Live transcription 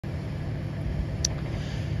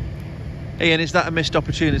Ian, is that a missed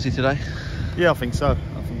opportunity today? Yeah, I think so.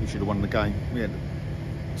 I think we should have won the game. We had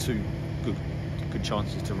two good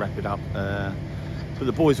chances to wrap it up. But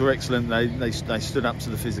the boys were excellent. They stood up to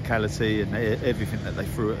the physicality and everything that they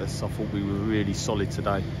threw at us. I thought we were really solid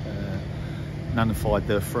today. Nullified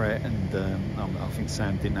their threat, and I think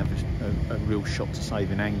Sam didn't have a real shot to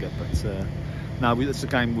save in anger. But no, that's a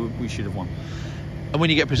game we should have won. And when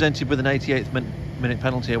you get presented with an 88th minute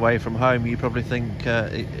penalty away from home, you probably think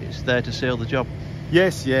it's there to seal the job.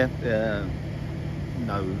 Yes, yeah.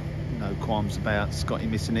 No qualms about Scotty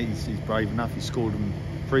missing it. He's brave enough. He scored them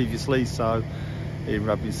previously, so he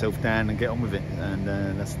rubbed himself down and get on with it, and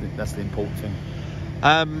that's the important thing.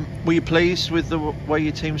 Were you pleased with the way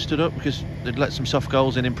your team stood up? Because they'd let some soft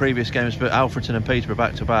goals in previous games, but Alfreton and Peterborough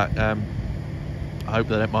back to back. I hope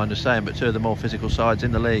they don't mind us saying, but two of the more physical sides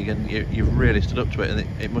in the league, and you've really stood up to it,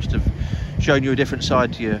 and it must have shown you a different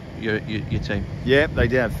side to your team. Yeah, they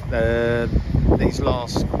did. These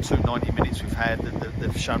last 90 minutes we've had,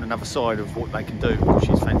 they've shown another side of what they can do, which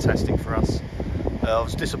is fantastic for us. I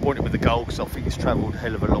was disappointed with the goal because I think it's travelled a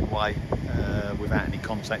hell of a long way without any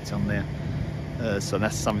contact on there. So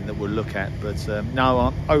that's something that we'll look at. But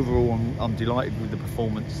no, overall I'm delighted with the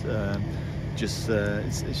performance. It's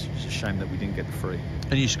a shame that we didn't get the free.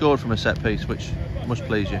 And you scored from a set piece, which must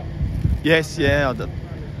please you. Yes, yeah.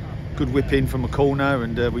 Good whip in from a corner,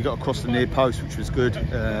 and we got across the near post, which was good,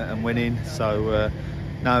 and went in. So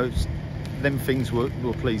no, them things were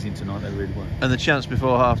pleasing tonight. They really were. And the chance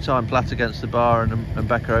before half time, Platt against the bar and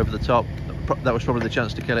Becker over the top, that was probably the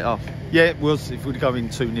chance to kill it off. Yeah, it was. If we'd go in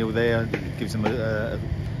 2-0 there, it gives them a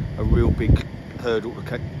real big hurdle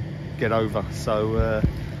to get over. So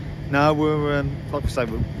no, we're like I say,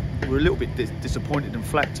 we're a little bit disappointed and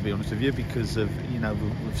flat, to be honest with you, because of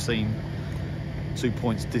we've seen 2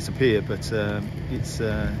 points disappear. But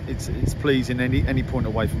it's pleasing. Any point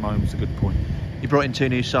away from home is a good point. You brought in two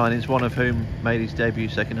new signings, one of whom made his debut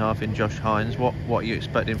second half in Josh Hines. What are you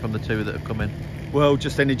expecting from the two that have come in? Well,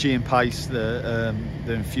 just energy and pace, the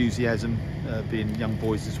enthusiasm, being young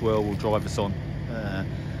boys as well, will drive us on.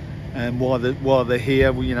 And while they're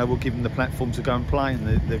here, we'll give them the platform to go and play, and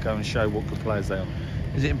they'll go and show what good players they are.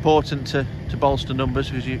 Is it important to bolster numbers,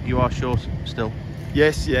 because you are short still?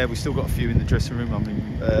 Yes, yeah, we've still got a few in the dressing room.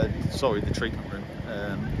 The treatment room.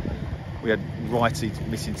 We had Righty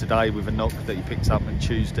missing today with a knock that he picked up on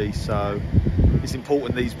Tuesday, so it's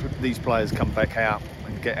important these players come back out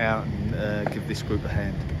and get out and give this group a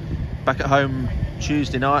hand. Back at home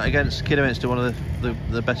Tuesday night against Kidderminster, one of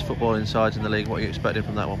the best footballing sides in the league. What are you expecting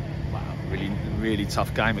from that one? Wow, really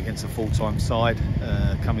tough game against a full-time side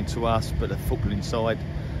coming to us, but a footballing side.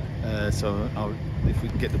 So if we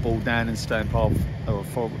can get the ball down and stay in part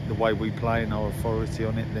of the way we play and our authority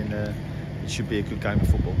on it, then it should be a good game of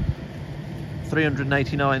football.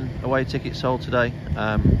 389 away tickets sold today,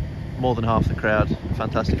 more than half the crowd.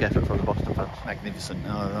 Fantastic effort from the Boston fans. Magnificent.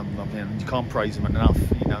 You can't praise them enough.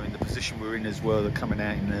 In the position we're in as well, they're coming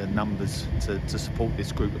out in the numbers to support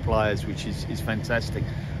this group of players, which is fantastic.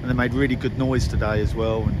 And they made really good noise today as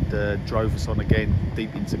well, and drove us on again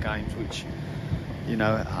deep into games, which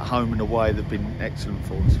at home and away they've been excellent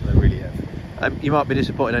for us. They really have. You might be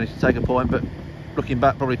disappointed only to take a point, but looking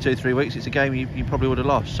back probably 2-3 weeks, it's a game you probably would have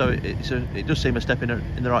lost. So it does seem a step in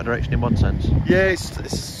the right direction in one sense. Yeah,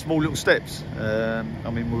 it's small little steps.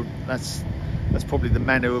 That's probably the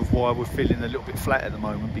manner of why we're feeling a little bit flat at the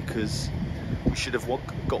moment, because we should have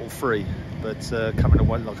got all three. But coming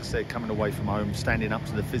away, like I said, coming away from home, standing up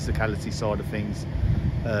to the physicality side of things,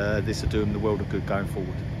 this will do them the world of good going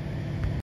forward.